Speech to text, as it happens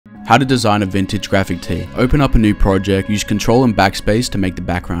How to design a vintage graphic tee. Open up a new project, use Control and Backspace to make the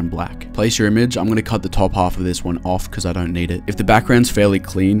background black. Place your image. I'm going to cut the top half of this one off because I don't need it. If the background's fairly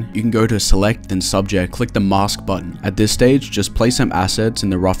clean, you can go to Select, then Subject, click the Mask button. At this stage, just place some assets in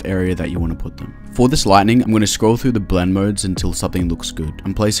the rough area that you want to put them. For this lightning, I'm going to scroll through the blend modes until something looks good.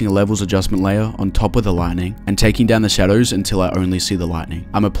 I'm placing a levels adjustment layer on top of the lightning and taking down the shadows until I only see the lightning.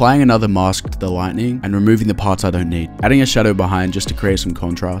 I'm applying another mask to the lightning and removing the parts I don't need. Adding a shadow behind just to create some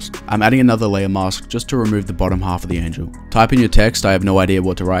contrast. I'm adding another layer mask just to remove the bottom half of the angel. Type in your text. I have no idea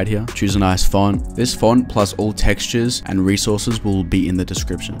what to write here. Choose a nice font. This font plus all textures and resources will be in the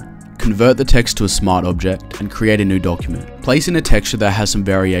description. Convert the text to a smart object and create a new document. Place in a texture that has some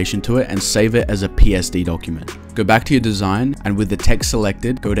variation to it and save it as a PSD document. Go back to your design and with the text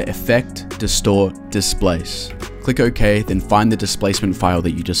selected, go to Effect, Distort, Displace. Click OK, then find the displacement file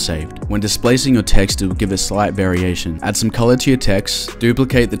that you just saved. When displacing your text, it will give a slight variation. Add some color to your text,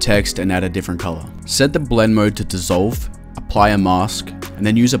 duplicate the text and add a different color. Set the blend mode to dissolve, apply a mask, and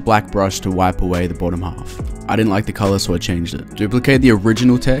then use a black brush to wipe away the bottom half. I didn't like the color, so I changed it. Duplicate the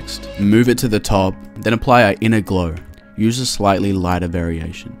original text, move it to the top, then apply an inner glow. Use a slightly lighter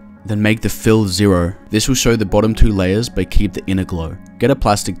variation. Then make the fill 0. This will show the bottom two layers but keep the inner glow. Get a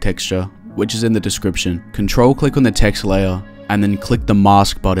plastic texture, which is in the description. Control click on the text layer and then click the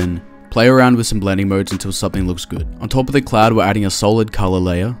mask button. Play around with some blending modes until something looks good. On top of the cloud, we're adding a solid color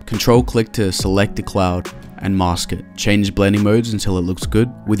layer. Control click to select the cloud and mask it. Change blending modes until it looks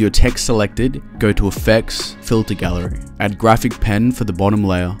good. With your text selected, go to Effects, Filter Gallery. Add graphic pen for the bottom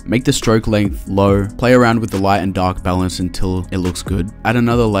layer. Make the stroke length low. Play around with the light and dark balance until it looks good. Add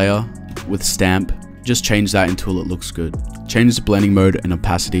another layer with stamp. Just change that until it looks good. Change the blending mode and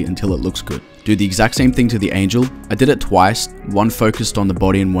opacity until it looks good. Do the exact same thing to the angel. I did it twice, one focused on the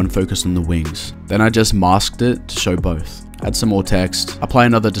body and one focused on the wings. Then I just masked it to show both. Add some more text, apply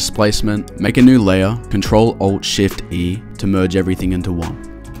another displacement, make a new layer, Ctrl-Alt-Shift-E to merge everything into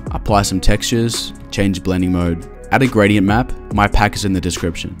one. Apply some textures, change blending mode, add a gradient map. My pack is in the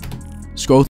description. Scroll